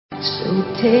So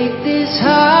take this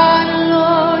heart,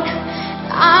 Lord,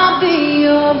 I'll be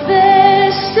your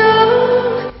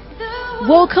vessel.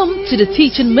 Welcome to the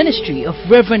teaching ministry of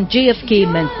Reverend JFK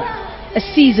Mensah, a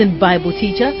seasoned Bible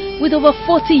teacher with over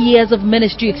 40 years of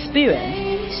ministry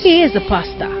experience. He is a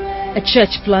pastor, a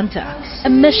church planter, a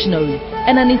missionary,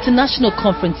 and an international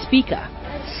conference speaker.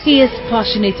 He is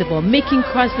passionate about making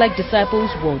Christ-like disciples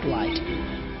worldwide.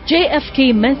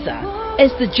 JFK Mensah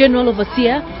is the General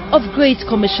Overseer of Great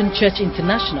Commission Church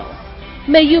International.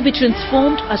 May you be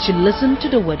transformed as you listen to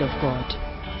the Word of God.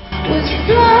 Was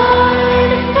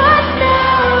blind, but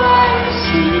now I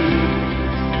see.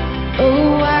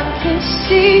 Oh, I can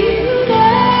see you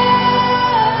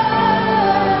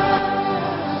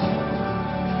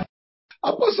now.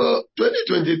 Apostle,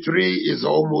 2023 is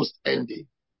almost ending,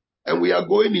 and we are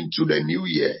going into the new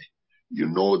year. You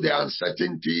know the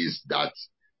uncertainties that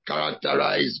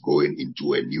characterize going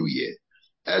into a new year,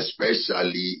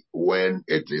 especially when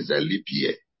it is a leap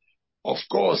year. Of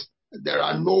course, there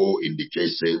are no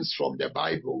indications from the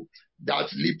Bible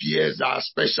that leap years are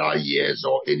special years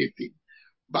or anything.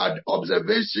 But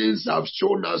observations have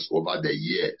shown us over the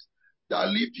years that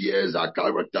leap years are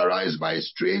characterized by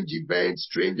strange events,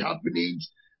 strange happenings,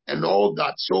 and all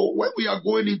that. So when we are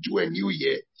going into a new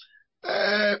year,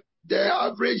 the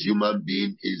average human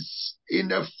being is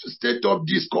in a state of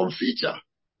discomfiture.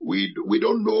 We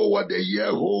don't know what the year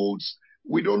holds.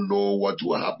 We don't know what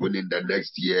will happen in the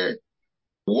next year.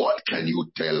 What can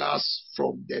you tell us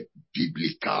from the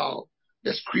biblical,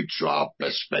 the scriptural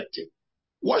perspective?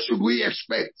 What should we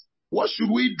expect? What should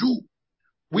we do?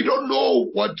 We don't know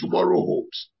what tomorrow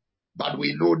holds, but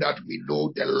we know that we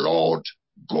know the Lord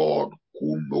God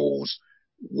who knows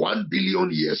 1 billion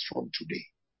years from today.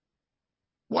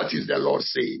 What is the Lord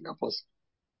saying, Apostle?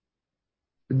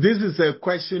 This is a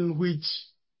question which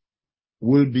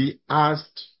will be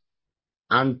asked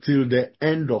until the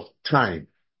end of time.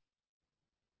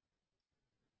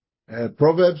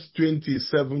 Proverbs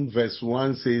 27 verse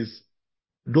 1 says,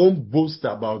 don't boast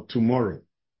about tomorrow,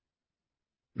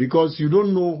 because you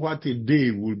don't know what a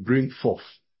day will bring forth.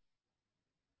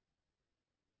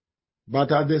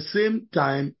 But at the same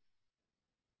time,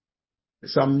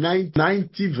 Psalm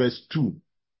 90 verse 2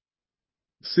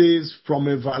 says, from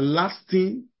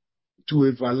everlasting to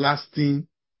everlasting,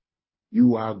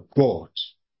 you are God.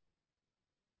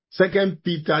 2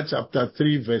 Peter chapter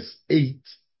 3 verse 8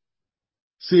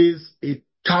 says,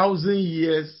 1,000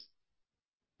 years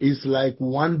is like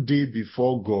one day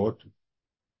before God,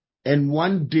 and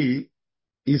one day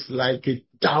is like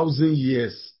 1,000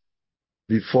 years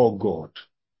before God.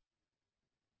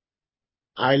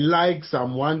 I like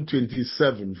Psalm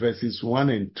 127 verses 1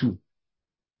 and 2.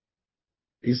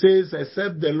 It says,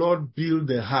 except the Lord build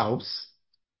the house,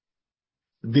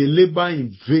 they labor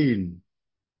in vain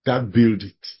that build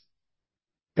it.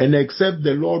 And except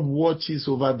the Lord watches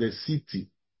over the city,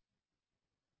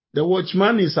 the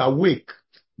watchman is awake,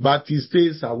 but he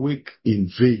stays awake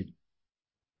in vain.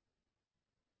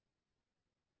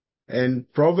 And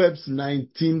Proverbs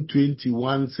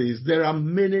 19:21 says, there are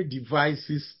many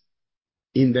devices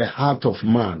in the heart of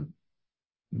man,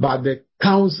 but the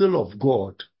counsel of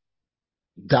God,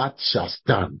 that shall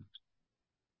stand.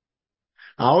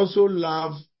 I also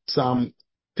love Psalm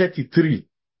 33,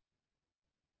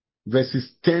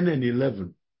 verses 10 and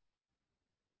 11.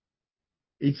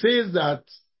 It says that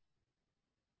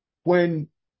when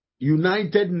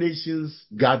United Nations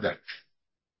gathered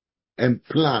and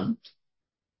planned,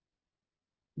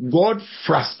 God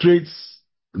frustrates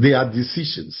their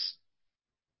decisions.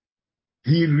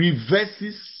 He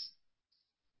reverses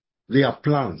their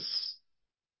plans.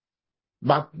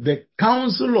 But the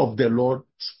counsel of the Lord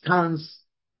stands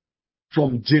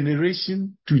from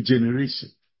generation to generation.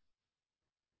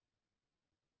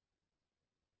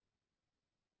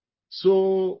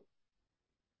 So,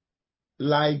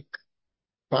 like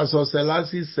Pastor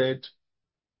Selassie said,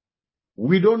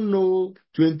 we don't know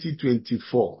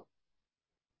 2024,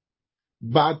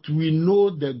 but we know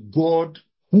the God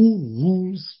who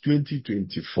rules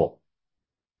 2024.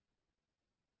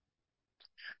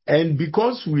 And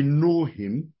because we know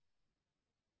him,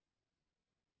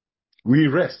 we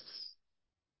rest.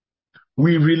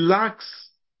 We relax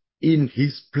in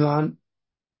his plan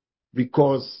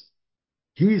because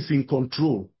he is in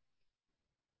control.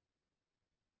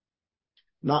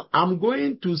 Now, I'm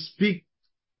going to speak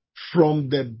from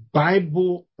the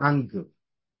Bible angle.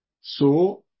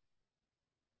 So,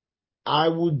 I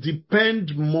will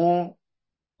depend more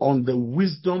on the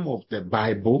wisdom of the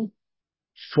Bible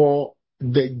for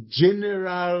the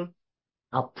general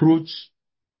approach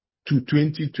to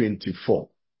 2024.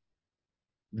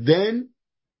 Then,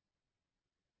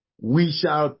 we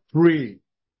shall pray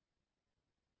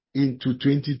into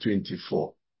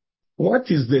 2024.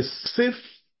 What is the safe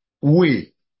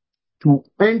way to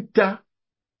enter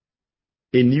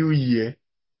a new year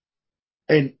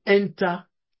and enter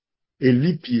a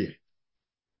leap year?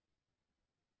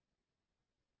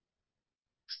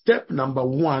 Step number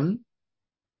 1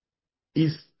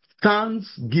 is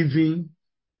thanksgiving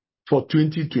for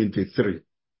 2023.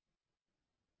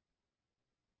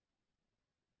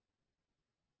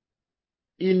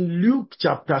 In Luke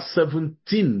chapter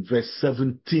 17, verse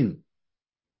 17,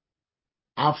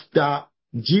 after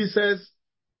Jesus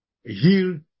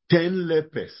healed 10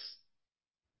 lepers,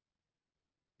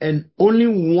 and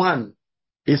only one,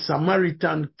 a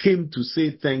Samaritan, came to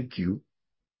say thank you,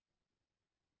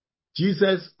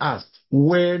 Jesus asked,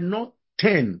 were not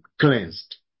 10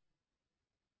 cleansed?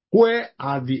 Where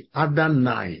are the other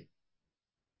 9?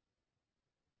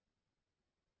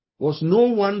 Was no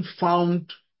one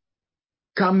found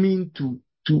coming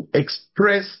to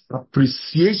express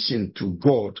appreciation to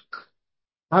God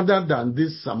other than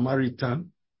this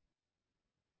Samaritan?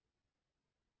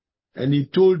 And he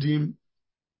told him,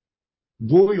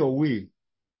 go your way.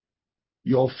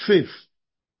 Your faith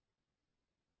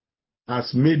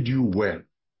has made you well.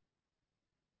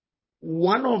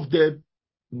 One of the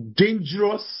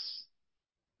dangerous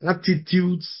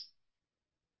attitudes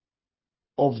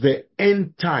of the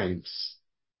end times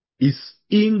is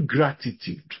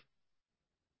ingratitude.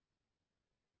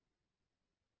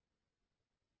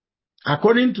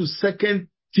 According to 2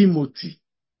 Timothy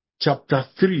chapter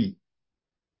 3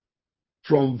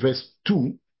 from verse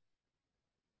 2,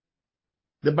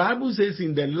 the Bible says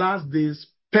in the last days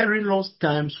perilous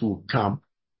times will come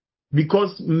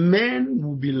because men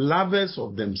will be lovers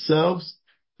of themselves,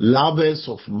 lovers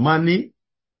of money,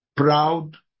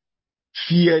 proud,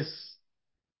 fierce,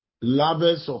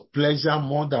 lovers of pleasure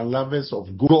more than lovers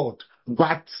of God.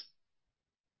 But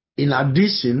in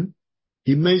addition,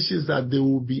 he mentions that they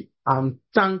will be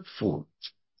unthankful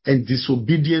and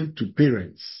disobedient to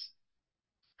parents.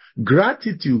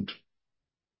 Gratitude,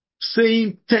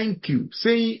 saying thank you,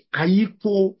 saying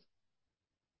aiko,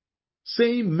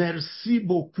 saying merci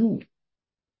beaucoup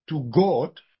to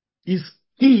God is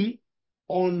key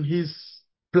on his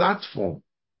platform.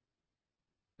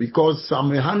 Because Psalm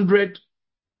 100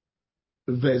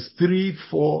 verse 3,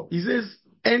 4, he says,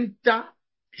 enter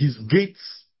his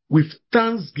gates with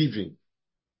thanksgiving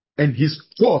and his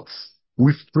courts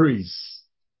with praise.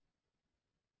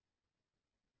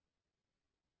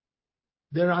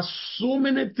 There are so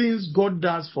many things God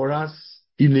does for us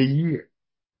in a year.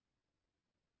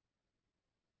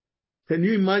 Can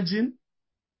you imagine?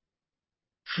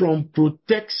 From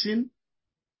protection,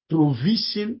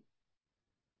 provision,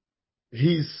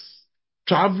 his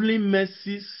traveling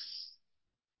mercies,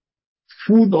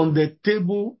 food on the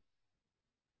table,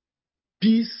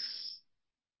 peace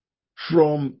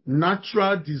from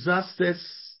natural disasters,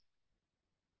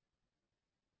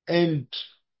 and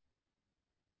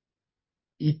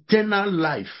eternal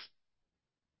life.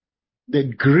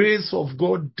 The grace of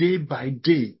God day by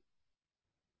day,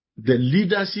 the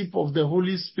leadership of the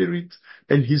Holy Spirit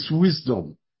and his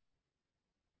wisdom,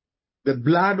 the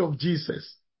blood of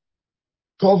Jesus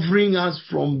covering us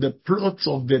from the plots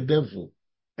of the devil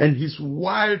and his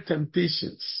wild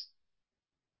temptations.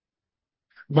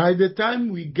 By the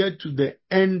time we get to the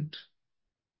end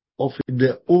of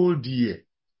the old year,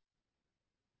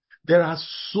 there are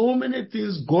so many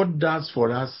things God does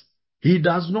for us, he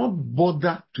does not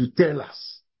bother to tell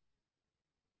us.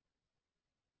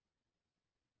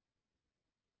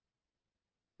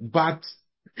 But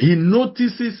he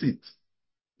notices it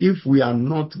if we are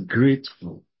not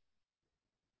grateful.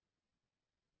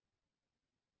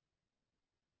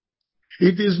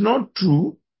 It is not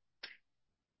true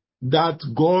that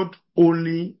God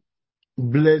only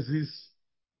blesses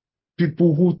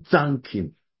people who thank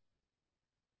him.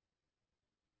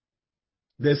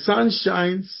 The sun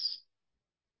shines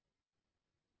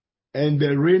and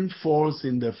the rain falls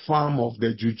in the farm of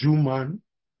the juju man,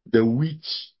 the witch,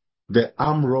 the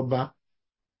armed robber,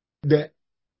 the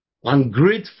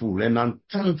ungrateful and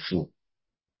unthankful.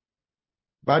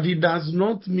 But it does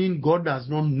not mean God does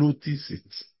not notice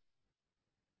it.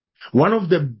 One of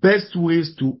the best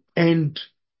ways to end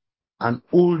an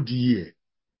old year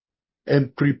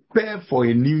and prepare for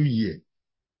a new year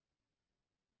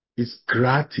is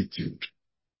gratitude.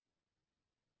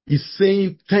 Is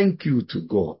saying thank you to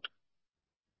God.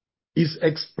 Is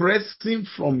expressing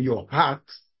from your heart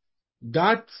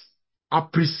that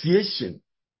appreciation,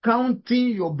 counting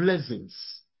your blessings,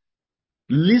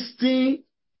 listing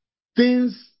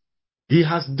things he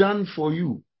has done for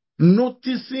you,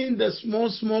 noticing the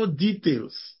small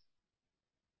details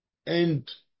and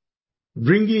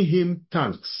bringing him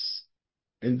thanks.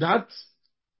 And that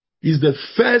is the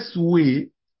first way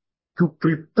to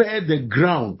prepare the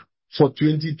ground for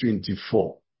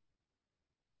 2024.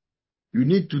 You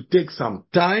need to take some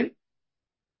time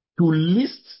to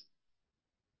list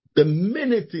the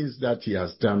many things that he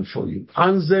has done for you.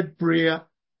 Answered prayer.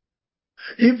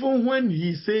 Even when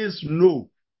he says no,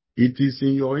 it is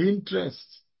in your interest.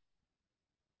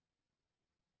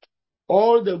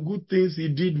 All the good things he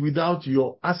did without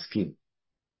your asking.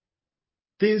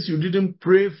 Things you didn't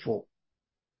pray for,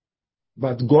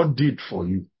 but God did for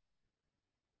you.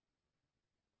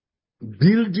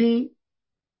 Building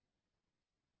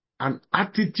an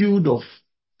attitude of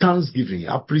thanksgiving,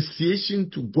 appreciation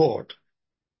to God,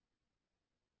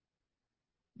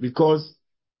 because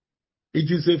it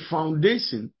is a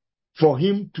foundation for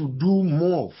him to do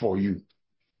more for you.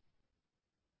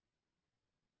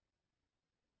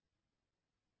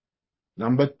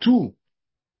 Number two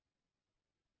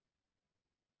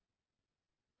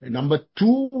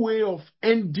way of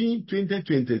ending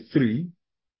 2023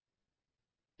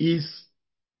 is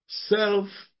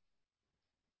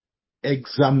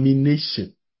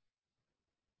self-examination,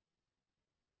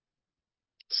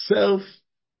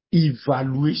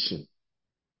 self-evaluation.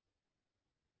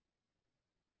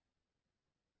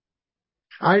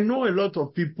 I know a lot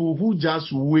of people who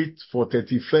just wait for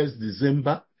 31st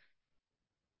December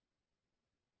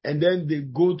and then they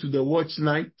go to the watch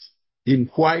night in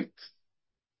white,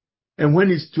 and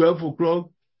when it's 12 o'clock,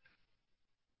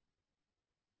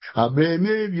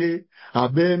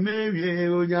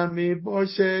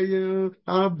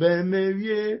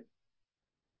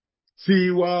 see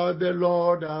what the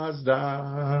Lord has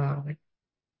done.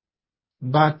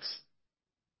 But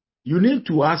you need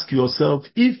to ask yourself,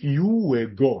 if you were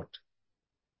God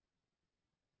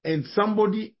and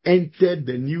somebody entered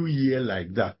the new year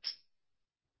like that,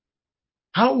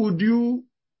 how would you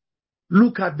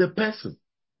look at the person?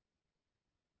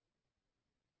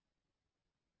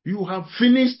 You have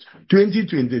finished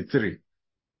 2023.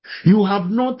 You have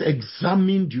not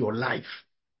examined your life.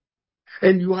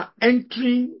 And you are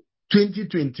entering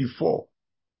 2024.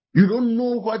 You don't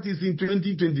know what is in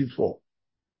 2024.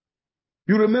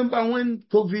 You remember when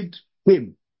COVID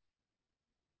came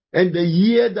and the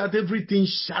year that everything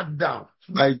shut down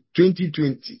by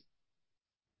 2020.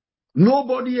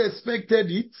 Nobody expected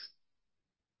it,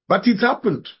 but it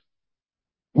happened.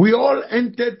 We all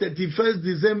entered 31st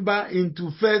December into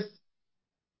 1st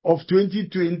of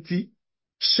 2020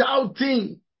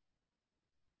 shouting,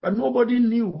 but nobody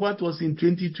knew what was in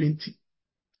 2020.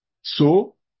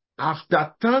 So,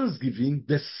 after Thanksgiving,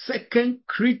 the second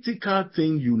critical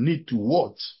thing you need to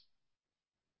watch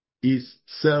is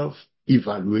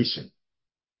self-evaluation.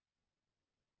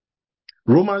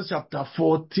 Romans chapter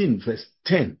 14 verse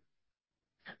 10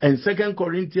 and 2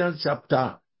 Corinthians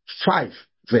chapter 5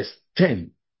 verse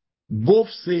 10 both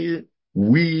say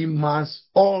we must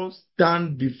all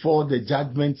stand before the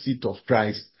judgment seat of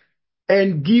Christ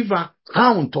and give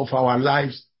account of our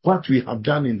lives, what we have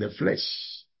done in the flesh.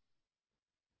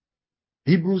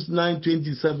 Hebrews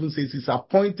 9:27 says it's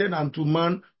appointed unto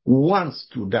man once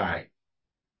to die.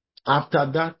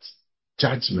 After that,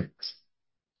 judgment.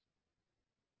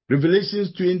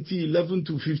 Revelations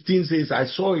 20:11-15 says, I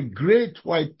saw a great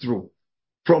white throne.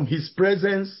 From his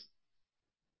presence,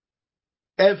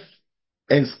 earth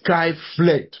and sky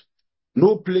fled.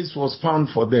 No place was found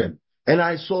for them. And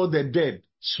I saw the dead,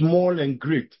 small and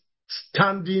great,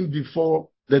 standing before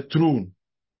the throne.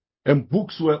 And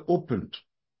books were opened.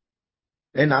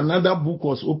 And another book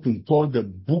was opened called the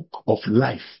Book of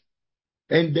Life.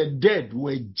 And the dead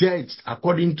were judged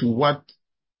according to what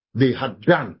they had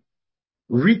done,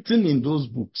 written in those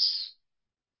books.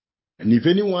 And if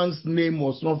anyone's name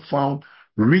was not found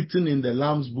written in the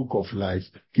Lamb's Book of Life,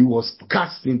 he was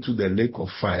cast into the lake of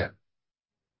fire.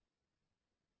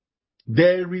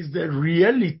 There is the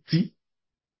reality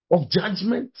of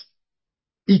judgment,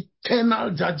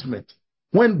 eternal judgment,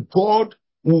 when God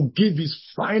will give his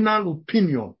final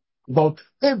opinion about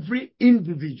every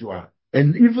individual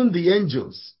and even the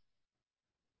angels,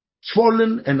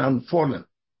 fallen and unfallen.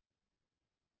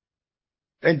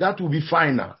 And that will be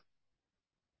final.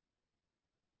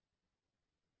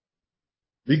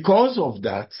 Because of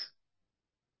that,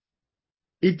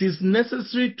 it is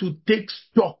necessary to take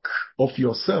stock of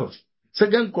yourself.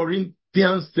 2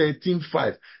 Corinthians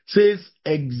 13:5 says,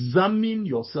 examine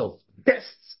yourself,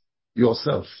 test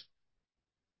yourself.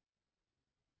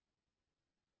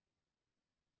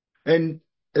 And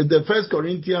the 1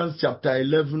 Corinthians chapter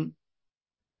 11,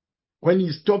 when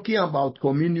he's talking about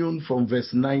communion from verse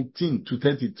 19 to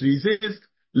 33, he says,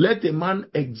 let a man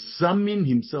examine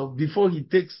himself before he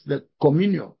takes the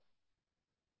communion.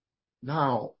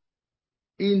 Now,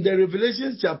 in the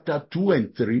Revelation chapter 2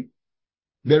 and 3,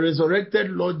 the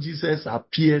resurrected Lord Jesus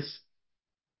appears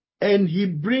and he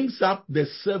brings up the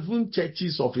 7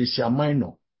 churches of Asia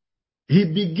Minor. He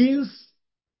begins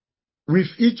with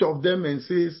each of them and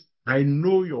says, I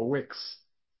know your works.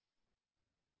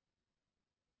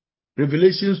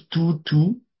 Revelations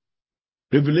 2:2,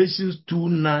 Revelations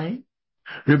 2:9,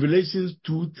 Revelations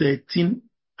 2:13,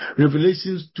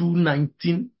 Revelations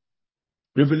 2:19,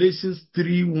 Revelations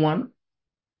 3:1,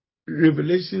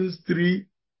 Revelations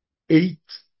 3:8,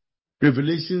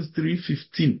 Revelations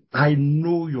 3:15. I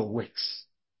know your works.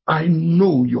 I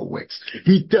know your works.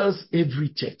 He tells every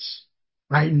church,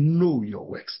 I know your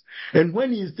works. And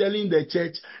when he's telling the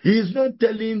church, he is not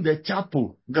telling the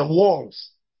chapel, the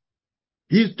walls.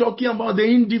 He's talking about the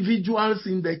individuals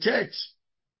in the church.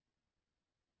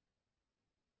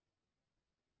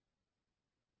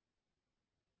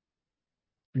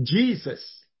 Jesus,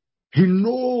 he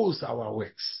knows our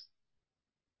works.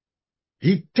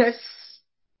 He tests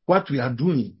what we are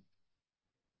doing.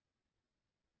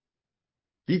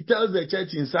 He tells the church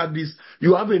in Sardis,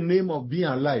 you have a name of being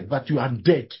alive, but you are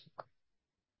dead.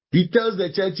 He tells the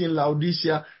church in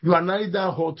Laodicea, you are neither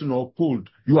hot nor cold.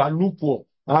 You are lukewarm.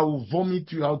 I will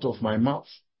vomit you out of my mouth.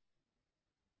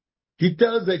 He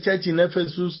tells the church in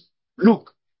Ephesus,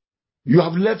 look, you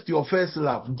have left your first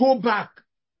love. Go back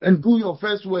and do your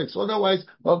first works. Otherwise,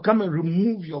 I'll come and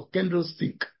remove your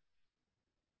candlestick.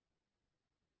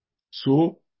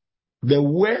 So, the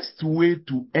worst way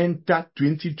to enter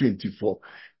 2024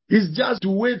 is just to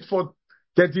wait for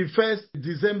 31st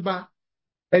December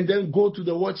and then go to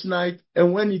the watch night,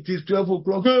 and when it is 12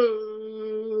 o'clock,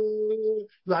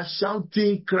 you are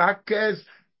shouting crackers,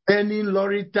 burning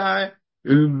lorry tie,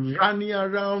 running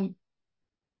around.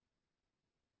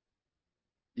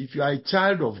 If you are a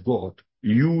child of God,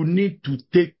 you need to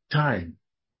take time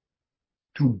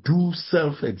to do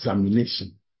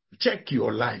self-examination. Check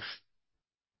your life.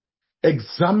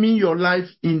 Examine your life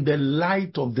in the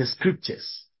light of the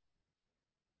scriptures.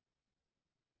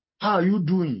 How are you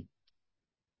doing?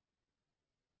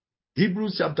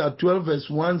 Hebrews chapter 12 verse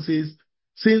 1 says,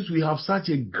 since we have such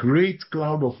a great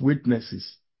cloud of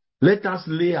witnesses, let us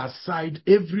lay aside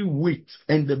every weight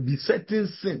and the besetting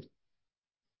sin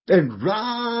and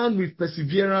run with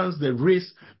perseverance the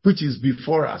race which is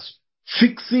before us,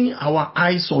 fixing our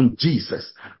eyes on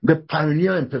Jesus, the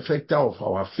pioneer and perfecter of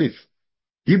our faith.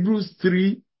 Hebrews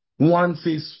 3:1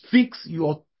 says, fix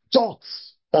your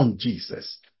thoughts on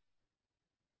Jesus.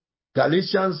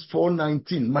 Galatians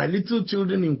 4:19, my little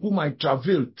children in whom I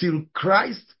travail till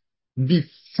Christ be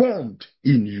formed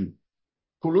in you.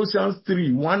 Colossians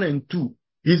 3:1 and 2,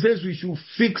 he says we should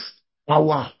fix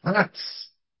our hearts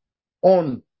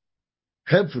on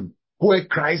heaven where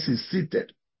Christ is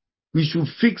seated. We should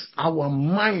fix our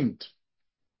mind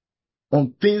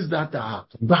on things that are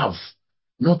above,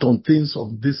 not on things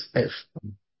of this earth.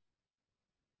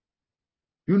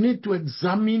 You need to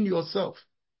examine yourself.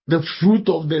 The fruit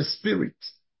of the Spirit,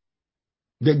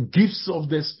 the gifts of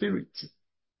the Spirit,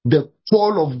 the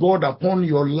call of God upon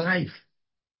your life.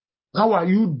 How are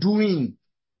you doing?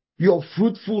 Your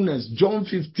fruitfulness, John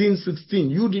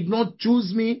 15:16. You did not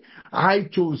choose me, I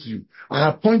chose you. I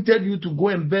appointed you to go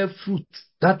and bear fruit,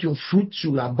 that your fruit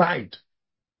should abide.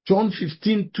 John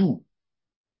 15:2.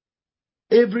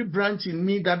 Every branch in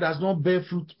me that does not bear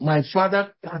fruit, my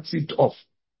Father cuts it off.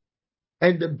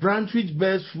 And the branch which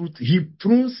bears fruit, he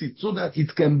prunes it so that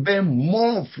it can bear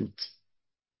more fruit.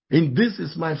 And this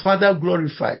is my Father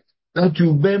glorified, that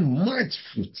you bear much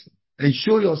fruit and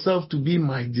show yourself to be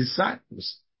my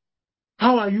disciples.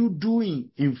 How are you doing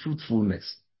in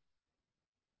fruitfulness?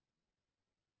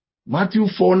 Matthew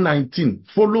 4:19,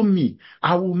 follow me,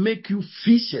 I will make you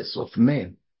fishers of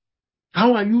men.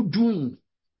 How are you doing?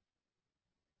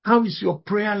 How is your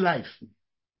prayer life?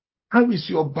 How is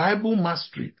your Bible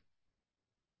mastery?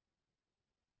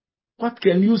 What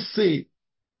can you say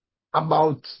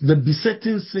about the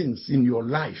besetting sins in your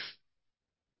life?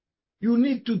 You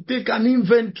need to take an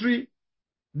inventory,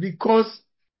 because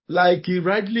like he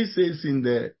rightly says in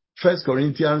the 1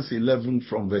 Corinthians 11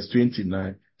 from verse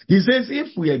 29, he says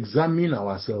if we examine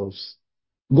ourselves,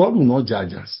 God will not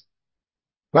judge us.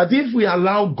 But if we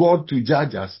allow God to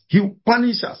judge us, he will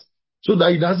punish us so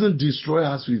that he doesn't destroy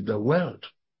us with the world.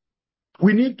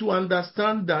 We need to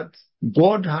understand that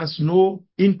God has no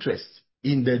interest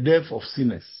in the death of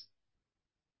sinners.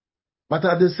 But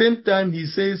at the same time, he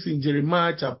says in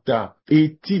Jeremiah chapter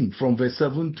 18 from verse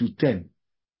 7 to 10,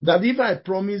 that if I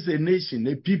promise a nation,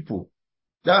 a people,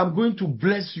 that I'm going to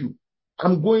bless you,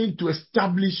 I'm going to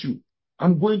establish you,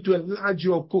 I'm going to enlarge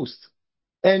your coast.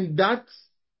 And that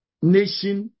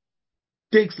nation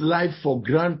takes life for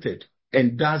granted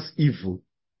and does evil.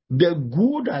 The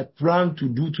good I plan to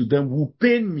do to them will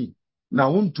pain me. Now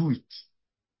I won't do it.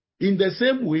 In the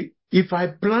same way, if I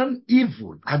plan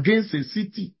evil against a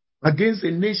city, against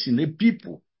a nation, a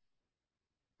people,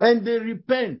 and they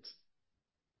repent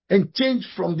and change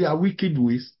from their wicked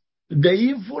ways, the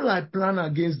evil I plan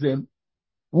against them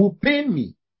will pain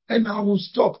me and I will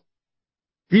stop.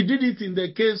 He did it in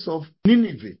the case of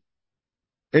Nineveh.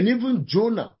 And even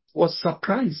Jonah was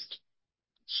surprised.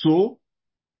 So,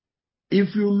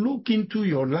 if you look into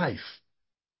your life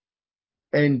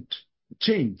and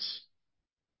change,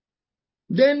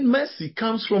 then mercy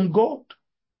comes from God.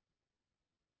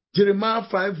 Jeremiah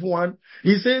 5:1,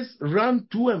 he says, run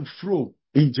to and fro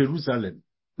in Jerusalem.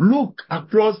 Look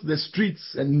across the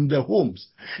streets and in the homes.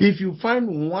 If you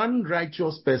find one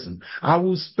righteous person, I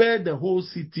will spare the whole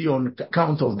city on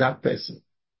account of that person.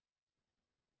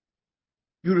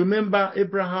 You remember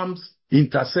Abraham's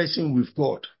intercession with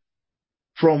God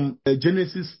from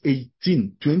Genesis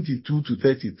 18:22 to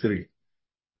 33.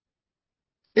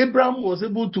 Abraham was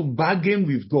able to bargain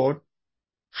with God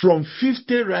from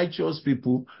 50 righteous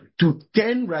people to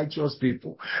 10 righteous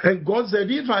people. And God said,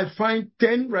 if I find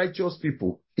 10 righteous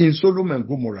people in Sodom and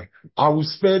Gomorrah, I will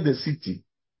spare the city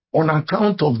on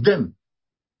account of them.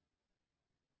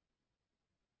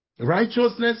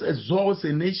 Righteousness exalts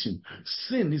a nation.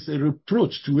 Sin is a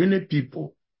reproach to any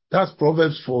people. That's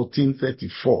Proverbs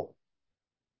 14:34.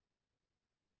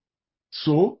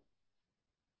 So,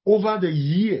 over the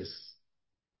years,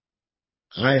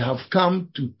 I have come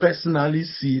to personally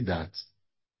see that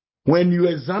when you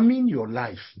examine your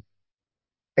life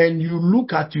and you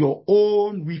look at your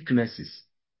own weaknesses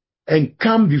and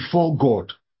come before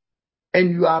God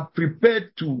and you are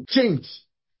prepared to change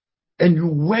and you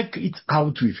work it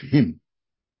out with Him,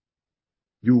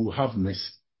 you will have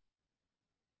mercy.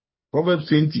 Proverbs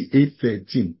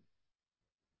 28:13.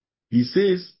 He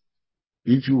says,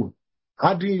 if you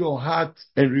harden your heart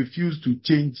and refuse to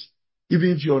change,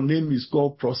 even if your name is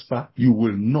called Prosper, you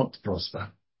will not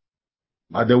prosper.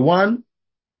 But the one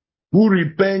who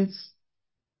repents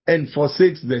and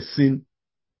forsakes the sin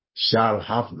shall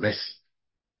have mercy.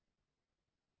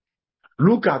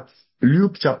 Look at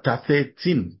Luke chapter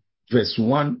 13, verse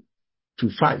 1 to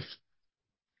 5.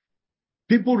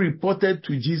 People reported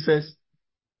to Jesus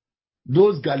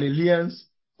those Galileans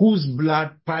whose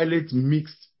blood Pilate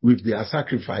mixed with their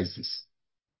sacrifices.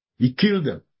 He killed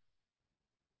them.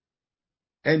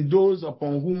 And those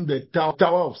upon whom the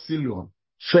Tower of Siloam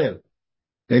fell,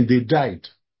 and they died.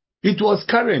 It was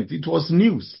current, it was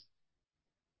news.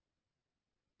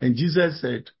 And Jesus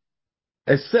said,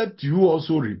 except you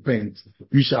also repent,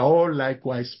 you shall all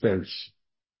likewise perish.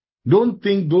 Don't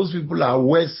think those people are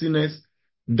worse sinners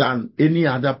than any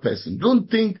other person. Don't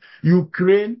think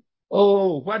Ukraine,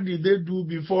 oh, what did they do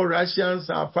before Russians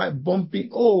are bombing?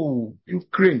 Oh,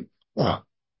 Ukraine. Ah.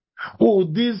 Oh,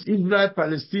 this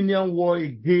Israel-Palestinian war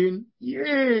again.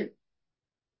 Yeah.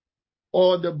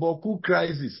 Or the Baku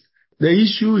crisis. The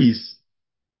issue is,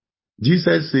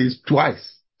 Jesus says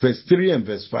twice, verse 3 and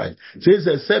verse 5, says,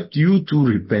 except you too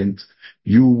repent,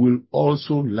 you will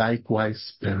also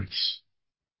likewise perish.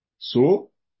 So,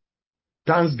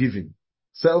 thanksgiving,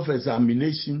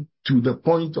 self-examination to the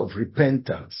point of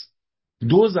repentance.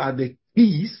 Those are the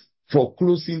keys for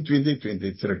closing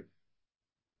 2023.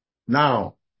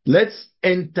 Now, let's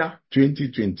enter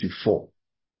 2024.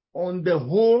 On the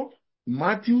whole,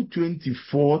 Matthew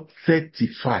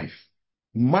 24:35,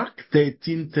 Mark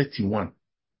 13:31,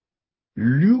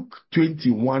 Luke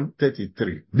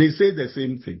 21:33. They say the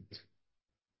same thing.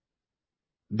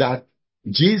 That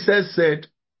Jesus said,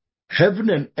 heaven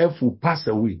and earth will pass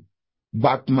away,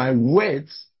 but my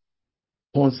words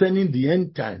concerning the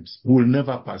end times will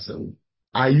never pass away.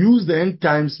 I use the end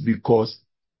times because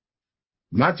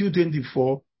Matthew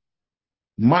 24,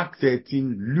 Mark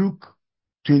 13, Luke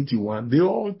 21, they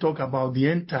all talk about the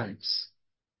end times.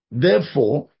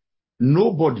 Therefore,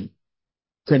 nobody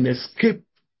can escape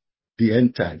the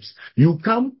end times. You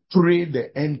can't pray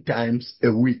the end times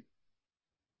away.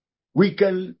 We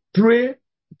can pray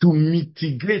to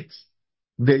mitigate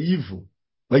the evil,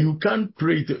 but you can't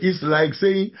pray it. It's like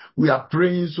saying we are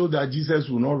praying so that Jesus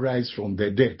will not rise from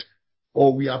the dead,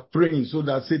 or we are praying so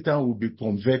that Satan will be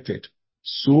converted.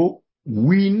 So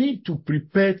we need to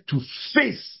prepare to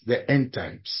face the end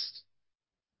times.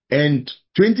 And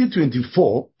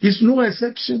 2024 is no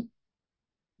exception.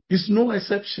 It's no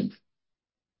exception.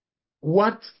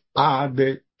 What are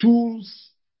the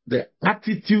tools, the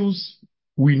attitudes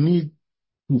we need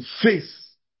to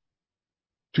face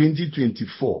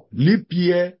 2024? Leap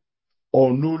year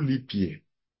or no leap year.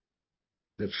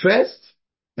 The first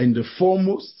and the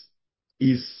foremost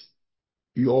is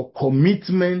your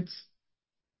commitment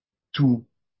to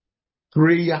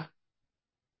prayer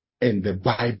and the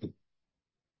Bible.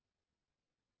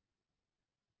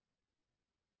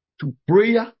 To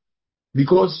prayer,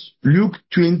 because Luke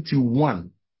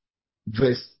 21,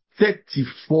 verse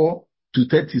 34 to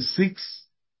 36,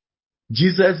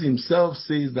 Jesus himself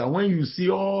says that when you see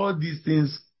all these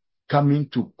things coming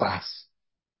to pass,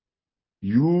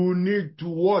 you need to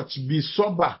watch, be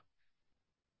sober,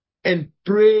 and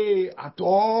pray at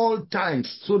all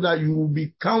times so that you will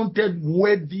be counted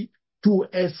worthy to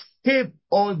escape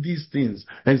all these things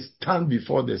and stand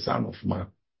before the Son of Man.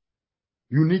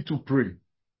 You need to pray.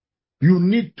 You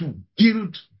need to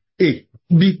build a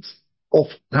bit of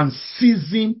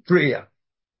unceasing prayer.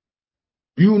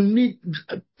 You need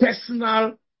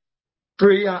personal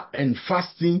prayer and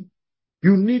fasting.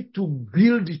 You need to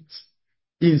build it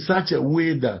in such a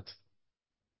way that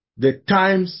the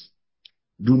times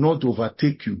do not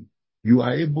overtake you. You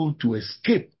are able to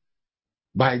escape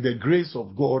by the grace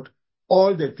of God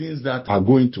all the things that are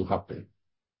going to happen,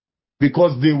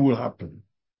 because they will happen.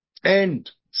 And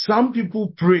some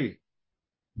people pray,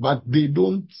 but they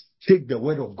don't take the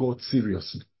word of God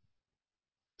seriously.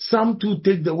 Some too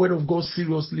take the word of God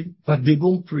seriously, but they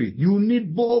don't pray. You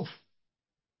need both.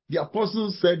 The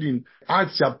apostle said in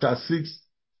Acts chapter 6,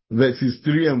 verses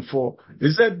 3 and 4,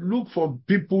 he said, look for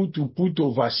people to put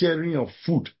oversharing of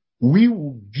food. We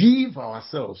will give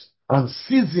ourselves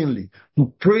unceasingly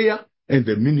to prayer and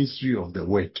the ministry of the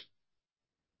word.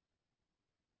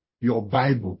 Your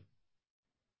Bible.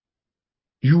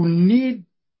 You need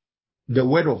the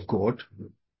word of God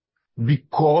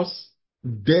because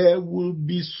there will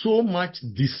be so much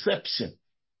deception.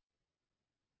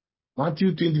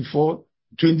 Matthew 24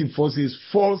 says,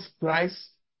 false Christ,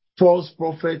 false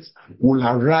prophets will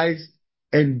arise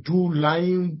and do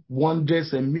lying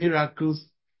wonders and miracles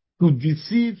to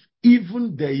deceive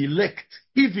even the elect,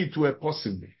 if it were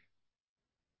possible.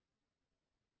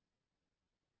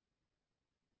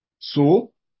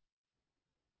 So,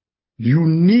 you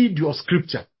need your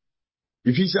scripture.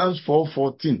 Ephesians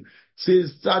 4:14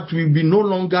 says that we be no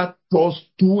longer tossed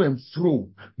to and fro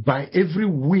by every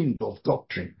wind of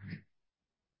doctrine.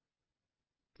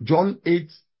 John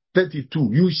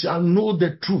 8:32, you shall know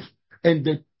the truth, and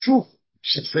the truth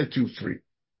shall set you free.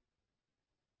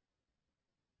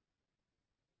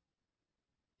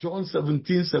 John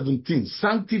 17:17,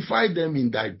 sanctify them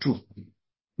in thy truth.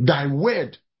 Thy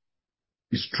word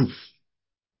is truth.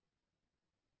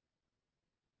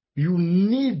 You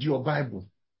need your Bible.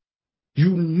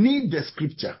 You need the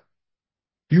scripture.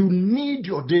 You need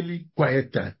your daily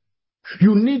quiet time.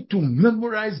 You need to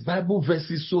memorize Bible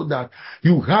verses so that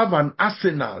you have an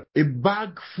arsenal, a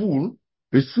bag full,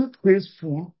 a suitcase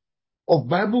full of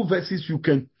Bible verses you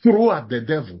can throw at the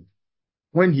devil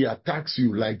when he attacks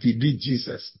you like he did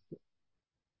Jesus.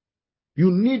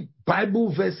 You need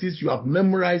Bible verses you have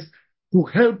memorized to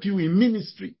help you in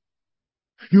ministry.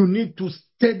 You need to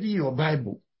study your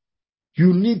Bible.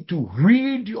 You need to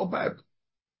read your Bible.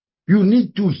 You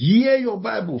need to hear your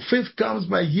Bible. Faith comes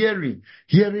by hearing,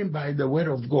 hearing by the word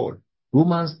of God.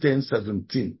 Romans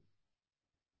 10:17.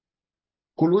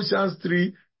 Colossians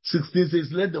 3:16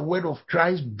 says, let the word of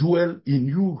Christ dwell in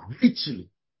you richly.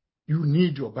 You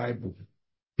need your Bible.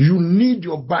 You need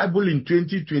your Bible in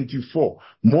 2024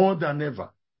 more than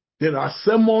ever. There are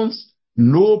sermons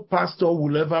no pastor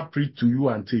will ever preach to you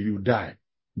until you die.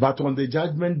 But on the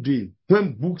judgment day,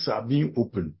 when books are being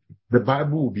opened, the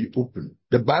Bible will be open.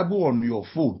 The Bible on your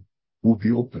phone will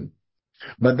be open.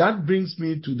 But that brings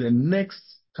me to the next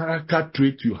character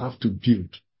trait you have to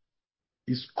build.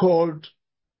 It's called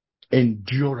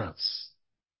endurance.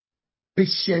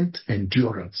 Patient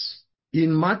endurance.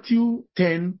 In Matthew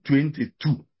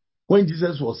 10:22, when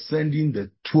Jesus was sending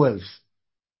the 12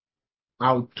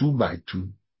 out 2 by 2,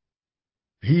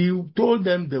 he told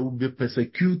them they will be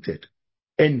persecuted,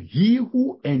 and he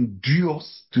who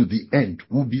endures to the end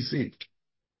will be saved.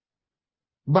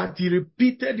 But he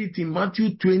repeated it in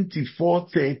Matthew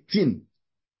 24:13,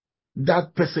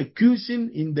 that persecution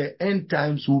in the end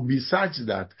times will be such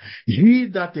that he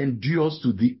that endures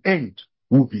to the end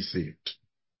will be saved.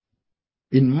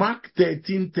 In Mark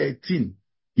 13:13,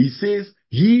 he says,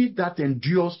 he that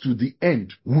endures to the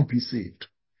end will be saved.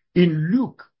 In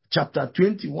Luke chapter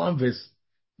 21 verse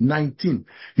 19,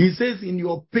 he says, in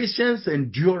your patience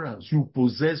endurance you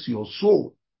possess your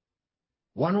soul.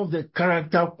 One of the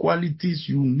character qualities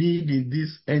you need in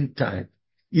this end time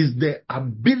is the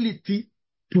ability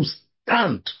to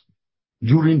stand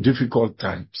during difficult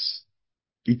times.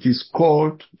 It is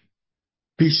called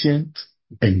patient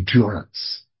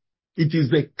endurance. It is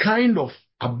the kind of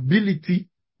ability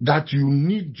that you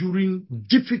need during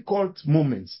difficult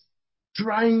moments,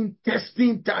 trying,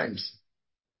 testing times,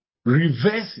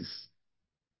 reverses,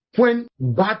 when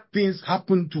bad things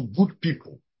happen to good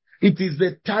people. It is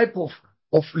the type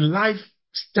of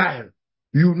lifestyle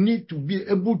you need to be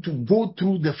able to go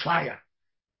through the fire.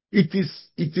 It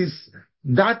is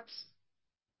that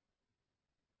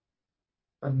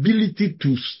ability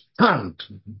to stand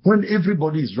when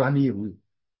everybody is running away.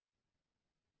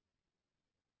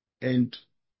 And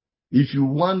if you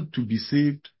want to be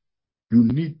saved, you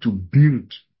need to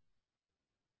build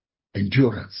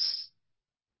endurance.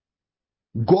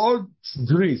 God's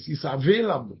grace is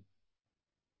available,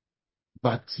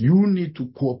 but you need to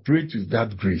cooperate with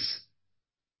that grace.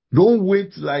 Don't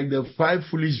wait like the 5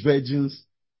 foolish virgins,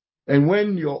 and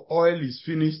when your oil is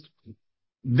finished,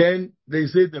 then they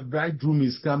say the bridegroom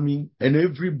is coming and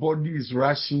everybody is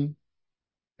rushing,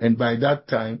 and by that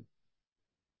time,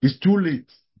 it's too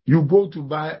late. You go to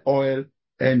buy oil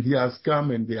and he has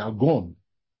come and they are gone.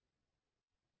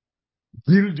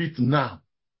 Build it now.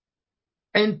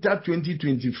 Enter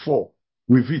 2024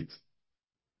 with it.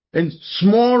 And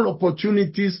small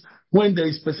opportunities, when there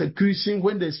is persecution,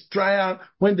 when there is trial,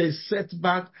 when there is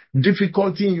setback,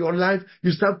 difficulty in your life,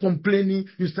 you start complaining,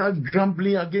 you start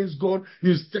grumbling against God,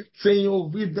 you start saying,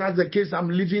 oh, if that's the case, I'm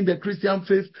leaving the Christian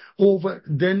faith over,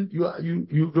 then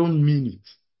you don't mean it.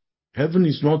 Heaven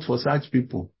is not for such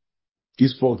people.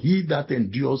 It's for he that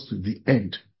endures to the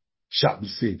end shall be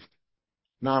saved.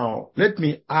 Now, let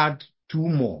me add 2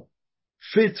 more.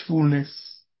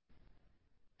 Faithfulness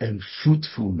and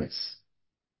fruitfulness.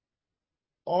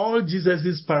 All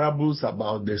Jesus' parables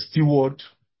about the steward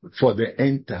for the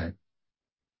end time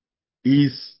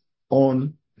is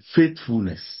on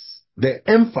faithfulness. The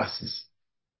emphasis.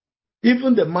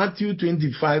 Even the Matthew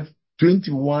 25,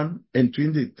 21, and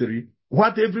 23,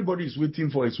 what everybody is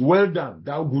waiting for is, well done,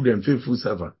 thou good and faithful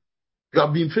servant. You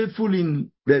have been faithful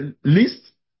in the least,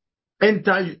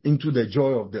 enter into the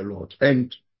joy of the Lord,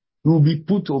 and you will be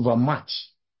put over much.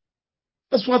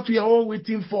 That's what we are all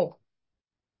waiting for.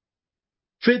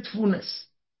 Faithfulness.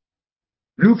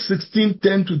 Luke 16,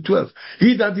 10 to 12.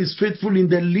 He that is faithful in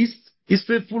the least is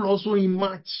faithful also in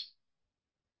much.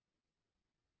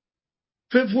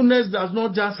 Faithfulness does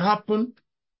not just happen.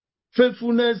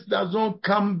 Faithfulness does not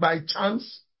come by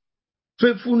chance.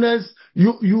 Faithfulness,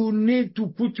 you need to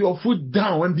put your foot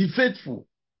down and be faithful.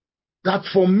 That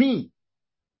for me,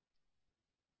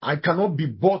 I cannot be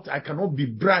bought, I cannot be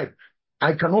bribed,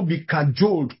 I cannot be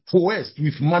cajoled, coerced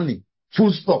with money.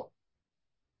 Full stop.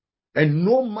 And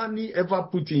no money ever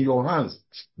put in your hands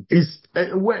is,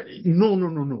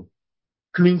 no.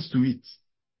 Clings to it.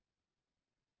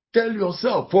 Tell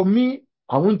yourself, for me,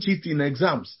 I won't cheat in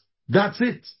exams. That's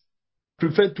it.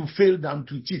 Prefer to fail than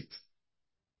to cheat.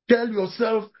 Tell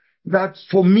yourself that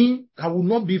for me, I will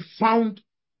not be found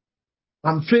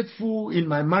unfaithful in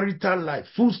my marital life.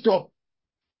 Full stop.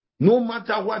 No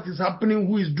matter what is happening,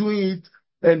 who is doing it,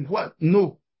 and what.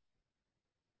 No.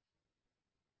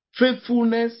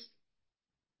 Faithfulness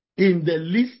in the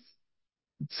least,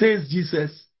 says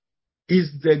Jesus,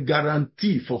 is the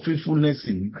guarantee for faithfulness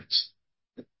in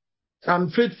much.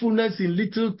 And faithfulness in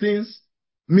little things,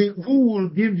 who will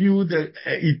give you the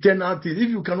eternal things if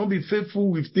you cannot be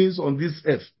faithful with things on this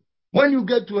earth? When you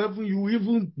get to heaven, you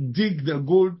even dig the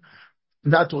gold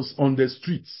that was on the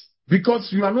streets because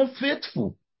you are not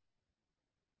faithful.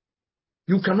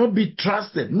 You cannot be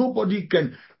trusted. Nobody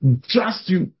can trust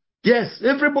you. Yes,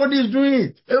 everybody is doing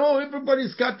it. Oh, everybody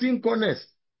is cutting corners.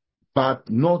 But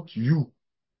not you.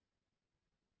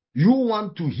 You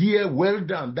want to hear, well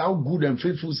done, thou good and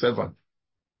faithful servant.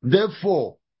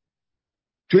 Therefore,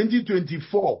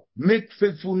 2024, make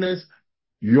faithfulness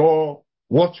your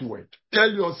watchword. Tell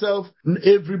yourself,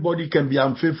 everybody can be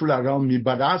unfaithful around me,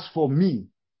 but as for me,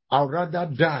 I'd rather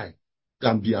die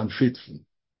than be unfaithful.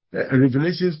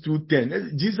 Revelations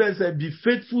 2:10, Jesus said, be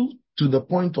faithful to the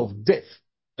point of death.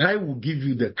 I will give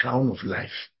you the crown of life.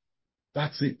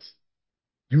 That's it.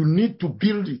 You need to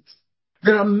build it.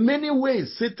 There are many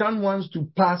ways Satan wants to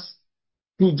pass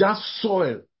to just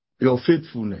soil your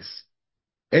faithfulness.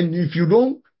 And if you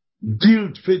don't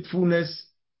build faithfulness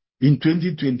in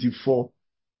 2024,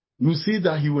 you see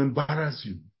that he will embarrass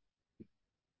you.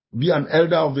 Be an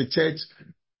elder of the church,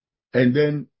 and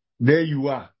then there you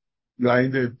are. You are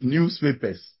in the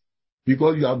newspapers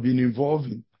because you have been involved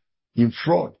in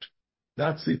fraud.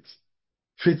 That's it.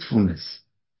 Faithfulness.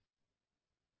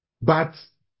 But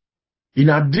in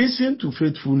addition to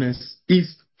faithfulness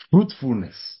is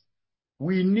fruitfulness.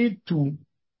 We need to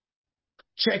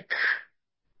check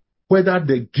whether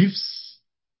the gifts,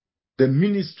 the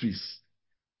ministries,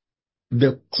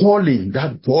 the calling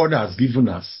that God has given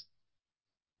us,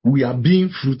 we are being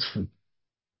fruitful.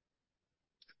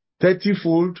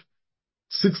 30-fold,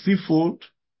 60-fold,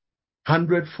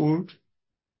 100-fold.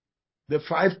 The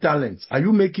 5 talents, are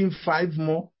you making 5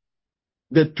 more?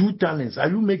 The 2 talents, are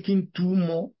you making 2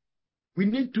 more? We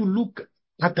need to look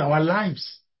at our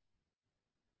lives.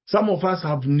 Some of us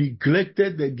have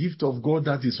neglected the gift of God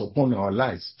that is upon our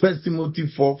lives. 1 Timothy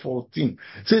 4:14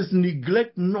 says,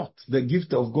 neglect not the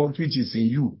gift of God which is in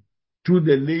you through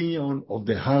the laying on of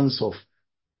the hands of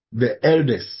the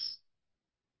elders.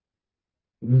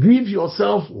 Give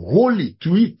yourself wholly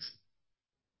to it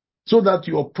so that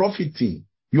your profiting,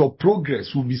 your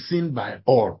progress will be seen by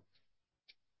all.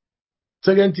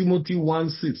 2 Timothy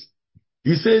 1:6,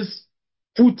 he says,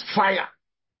 put fire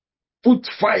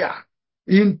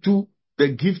into the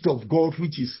gift of God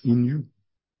which is in you.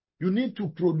 You need to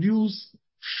produce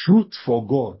fruit for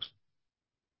God.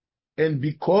 And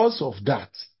because of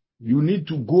that, you need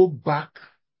to go back,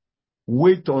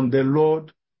 wait on the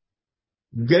Lord,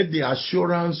 get the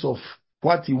assurance of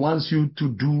what He wants you to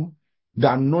do,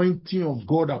 the anointing of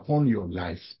God upon your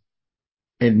life,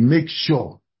 and make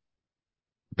sure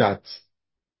that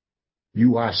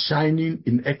you are shining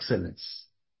in excellence.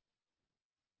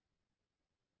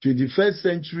 21st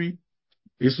century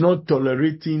is not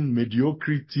tolerating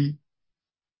mediocrity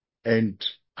and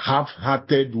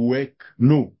half-hearted work.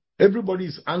 No. Everybody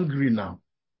is angry now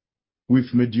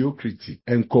with mediocrity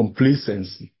and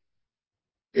complacency.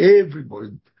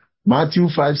 Everybody. Matthew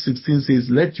 5:16 says,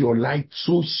 let your light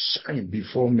so shine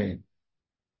before men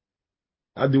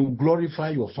that they will glorify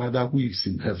your Father who is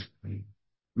in heaven.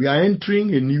 We are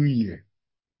entering a new year.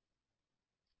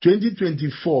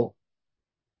 2024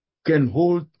 can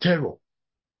hold terror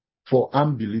for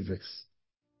unbelievers.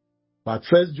 But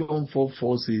 1 John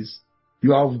 4:4 says,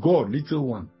 you are of God, little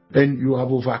one, and you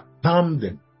have overcome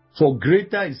them. For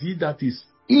greater is he that is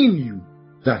in you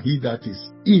than he that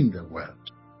is in the world.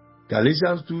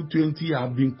 Galatians 2:20, I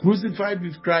have been crucified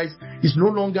with Christ. It's no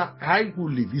longer I who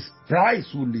live, it's Christ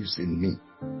who lives in me.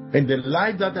 And the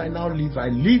life that I now live, I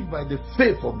live by the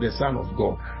faith of the Son of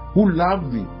God, who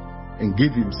loved me and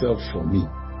gave himself for me.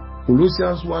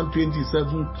 Colossians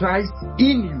 1:27, Christ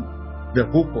in you, the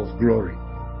hope of glory.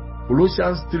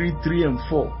 Colossians 3:3 and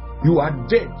 4, you are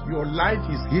dead. Your life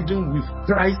is hidden with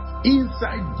Christ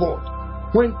inside God.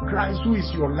 When Christ, who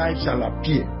is your life, shall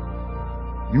appear,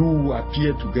 you will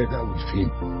appear together with him.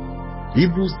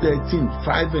 Hebrews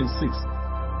 13:5 and 6.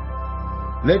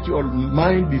 Let your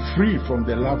mind be free from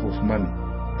the love of money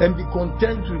and be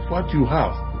content with what you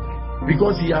have.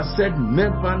 Because he has said,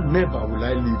 never, never will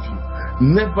I leave you.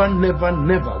 Never, never,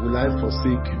 never will I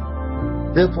forsake you.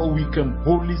 Therefore we can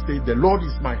boldly say, the Lord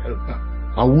is my helper.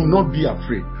 I will not be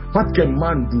afraid. What can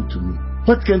man do to me?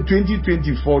 What can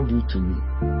 2024 do to me?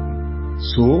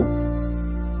 So,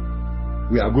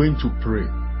 we are going to pray.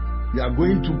 We are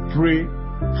going to pray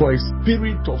for a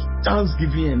spirit of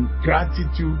thanksgiving and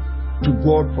gratitude to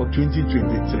God for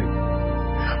 2023.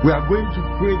 We are going to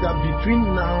pray that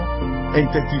between now and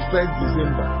 31st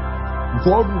December,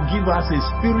 God will give us a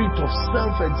spirit of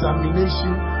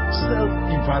self-examination,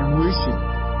 self-evaluation.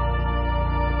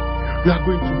 We are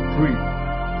going to pray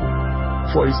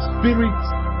for a spirit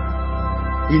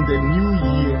in the new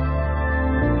year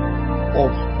of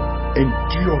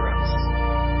endurance.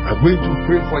 We are going to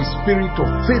pray for a spirit of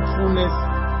faithfulness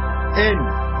and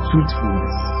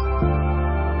fruitfulness.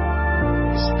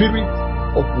 Spirit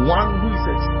of one who is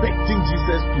expecting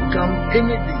Jesus to come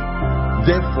any day.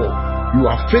 Therefore, you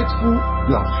are faithful,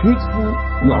 you are fruitful,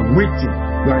 you are waiting,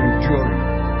 you are enduring.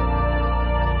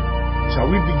 Shall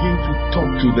we begin to talk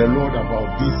to the Lord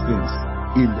about these things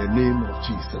in the name of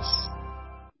Jesus?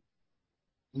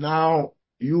 Now,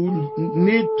 you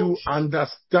need to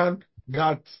understand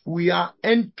that we are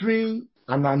entering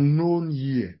an unknown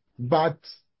year, but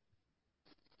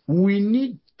we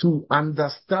need to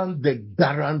understand the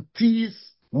guarantees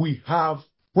we have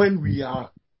when we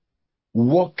are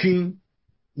walking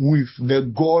with the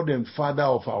God and Father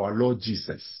of our Lord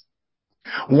Jesus.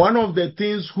 One of the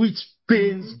things which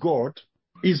pains God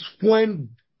is when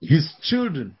his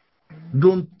children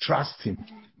don't trust him.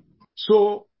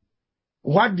 So,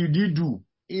 what did he do?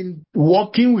 In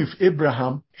walking with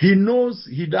Abraham, he knows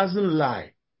he doesn't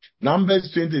lie.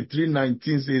 Numbers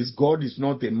 23:19 says, God is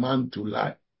not a man to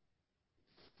lie.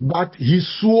 But he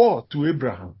swore to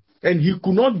Abraham, and he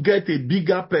could not get a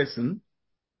bigger person.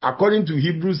 According to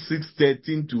Hebrews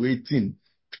 6:13 to 18,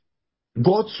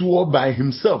 God swore by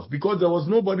himself because there was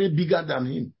nobody bigger than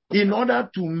him, in order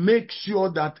to make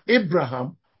sure that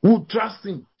Abraham would trust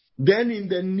him. Then in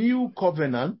the new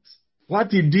covenant,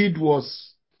 what he did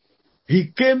was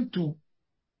he came to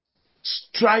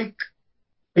strike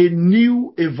a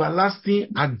new everlasting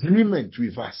agreement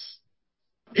with us.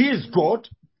 He is God.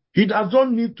 He does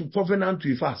not need to covenant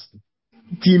with us.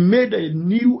 He made a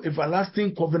new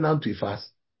everlasting covenant with us.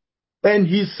 And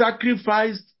he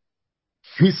sacrificed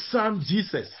his son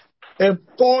Jesus and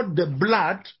poured the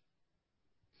blood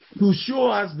to show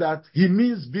us that he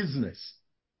means business.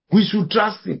 We should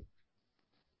trust him.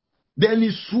 Then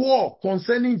he swore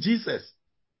concerning Jesus.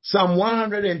 Psalm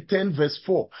 110 verse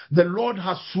 4. The Lord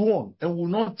has sworn and will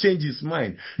not change his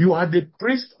mind. You are the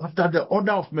priest after the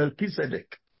order of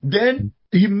Melchizedek. Then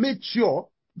he made sure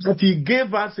that he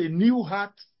gave us a new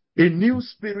heart, a new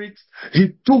spirit. He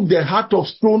took the heart of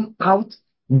stone out,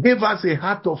 gave us a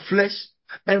heart of flesh,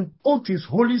 and put his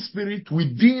Holy Spirit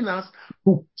within us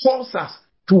to cause us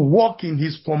to walk in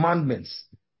his commandments.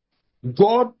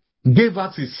 God gave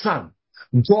us his son.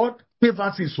 God gave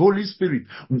us his Holy Spirit.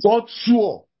 God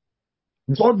swore.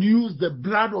 God used the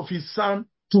blood of his son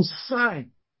to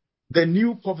sign the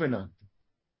new covenant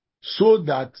so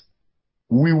that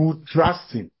we would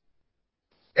trust him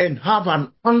and have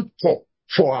an anchor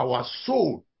for our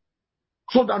soul,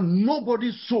 so that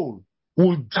nobody's soul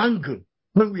will dangle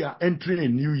when we are entering a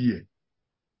new year.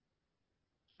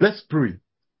 Let's pray.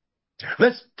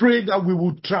 Let's pray that we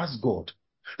will trust God.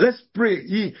 Let's pray.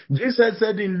 Jesus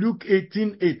said in Luke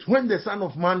 18:8, when the Son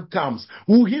of Man comes,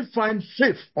 will he find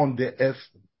faith on the earth?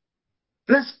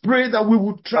 Let's pray that we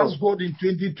will trust God in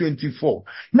 2024.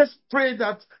 Let's pray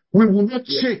that we will not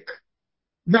shake,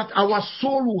 that our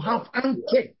soul will have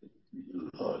anchor,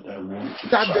 Lord, I want to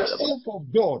that the trust. oath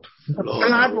of God, the Lord,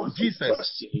 blood I of want to Jesus,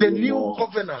 trust in the you new more.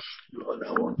 covenant, Lord,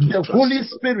 I want to the trust Holy in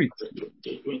Spirit,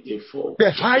 2024.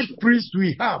 the high priest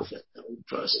we have,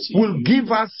 Trust in will you.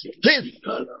 give us faith,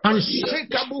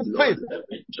 unshakable faith,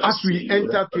 as we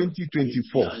enter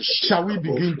 2024. Shall we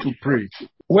begin to pray?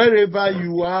 Wherever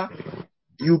you are,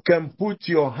 you can put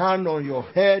your hand on your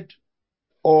head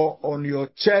or on your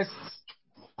chest.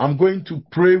 I'm going to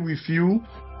pray with you.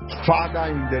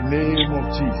 Father, in the name of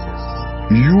Jesus,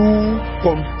 you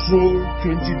control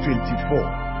 2024.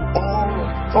 All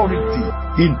authority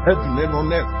in heaven and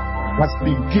on earth has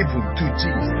been given to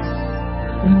Jesus.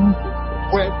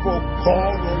 Wherefore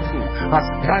God also has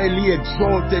highly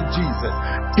exalted Jesus,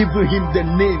 giving him the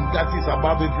name that is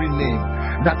above every name,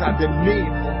 that at the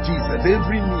name of Jesus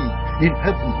every knee in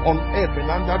heaven, on earth, and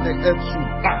under the earth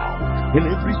should bow, and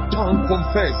every tongue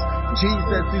confess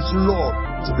Jesus is Lord,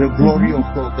 to the glory of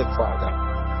God the Father.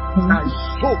 I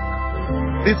soak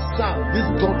this son, this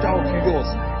daughter of yours,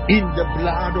 in the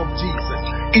blood of Jesus,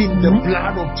 in the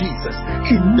blood of Jesus,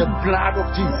 in the blood of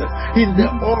Jesus, in the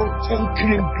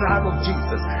all-conquering blood of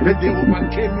Jesus. And they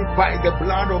overcame it by the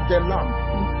blood of the Lamb.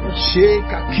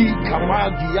 Sheka ki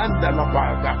kamagi yanda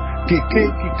labaga, keke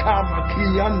ki kama ki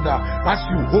yanda. As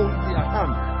you hold your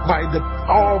hand by the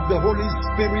power of the Holy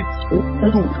Spirit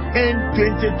to end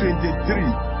 2023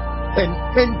 and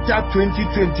enter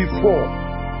 2024.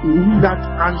 That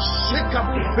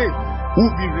unshakable faith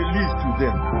will be released to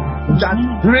them. That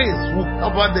grace will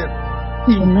cover them.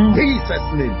 In Jesus'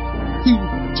 name. In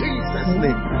Jesus'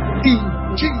 name. In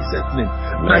Jesus' name.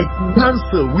 I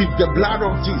cancel with the blood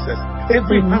of Jesus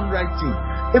every handwriting,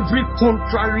 every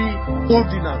contrary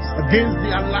ordinance against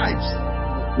their lives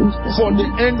for the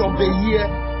end of the year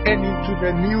and into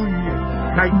the new year.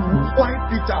 I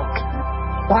wipe it out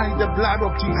by the blood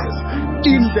of Jesus.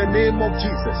 In the name of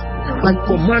Jesus, I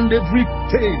command every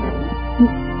pain to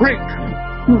break,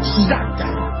 to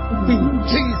shatter in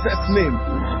Jesus' name.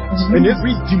 And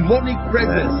every demonic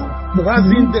presence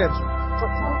causing them,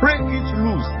 break it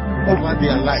loose over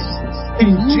their lives.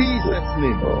 In Jesus'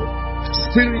 name,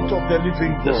 Spirit of the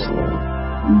living God,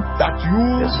 that you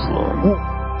will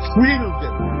fill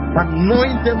them,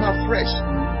 anoint them afresh,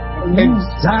 and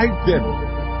guide them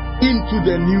into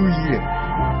the new year.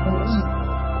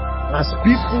 As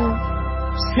people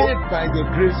saved by the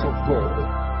grace of God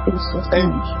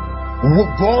and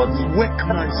God's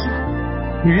workmanship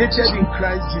created in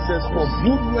Christ Jesus for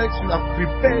good works you have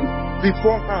prepared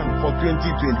beforehand for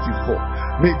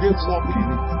 2024. May they walk in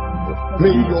it.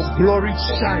 May your glory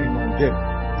shine on them.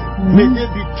 May they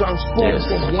be transformed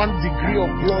from one degree of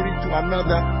glory to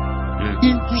another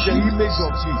into the image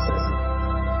of Jesus.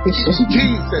 In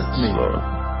Jesus' name.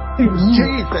 In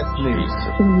Jesus' name.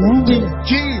 In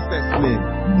Jesus' name.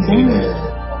 Amen.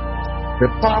 The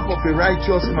path of a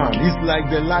righteous man is like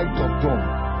the light of dawn.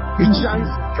 It shines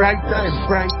brighter and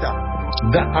brighter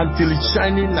until it's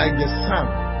shining like the sun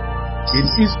in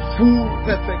its full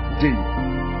perfect day.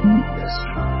 Yes.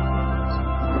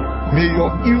 May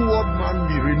your inward man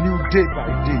be renewed day by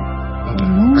day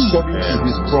according to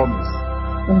his promise.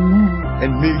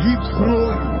 And may he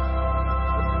grow you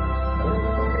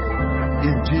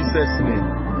In Jesus' name.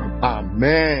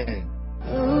 Amen.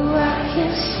 Oh, I can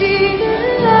see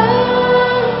the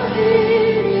love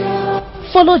in your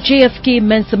Follow JFK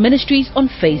Mensah Ministries on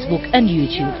Facebook and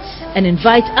YouTube and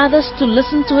invite others to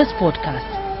listen to his podcast.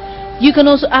 You can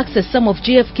also access some of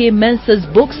JFK Mensah's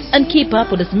books and keep up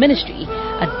with his ministry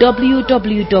at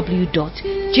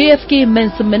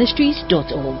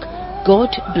www.jfkmensahministries.org. God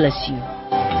bless you.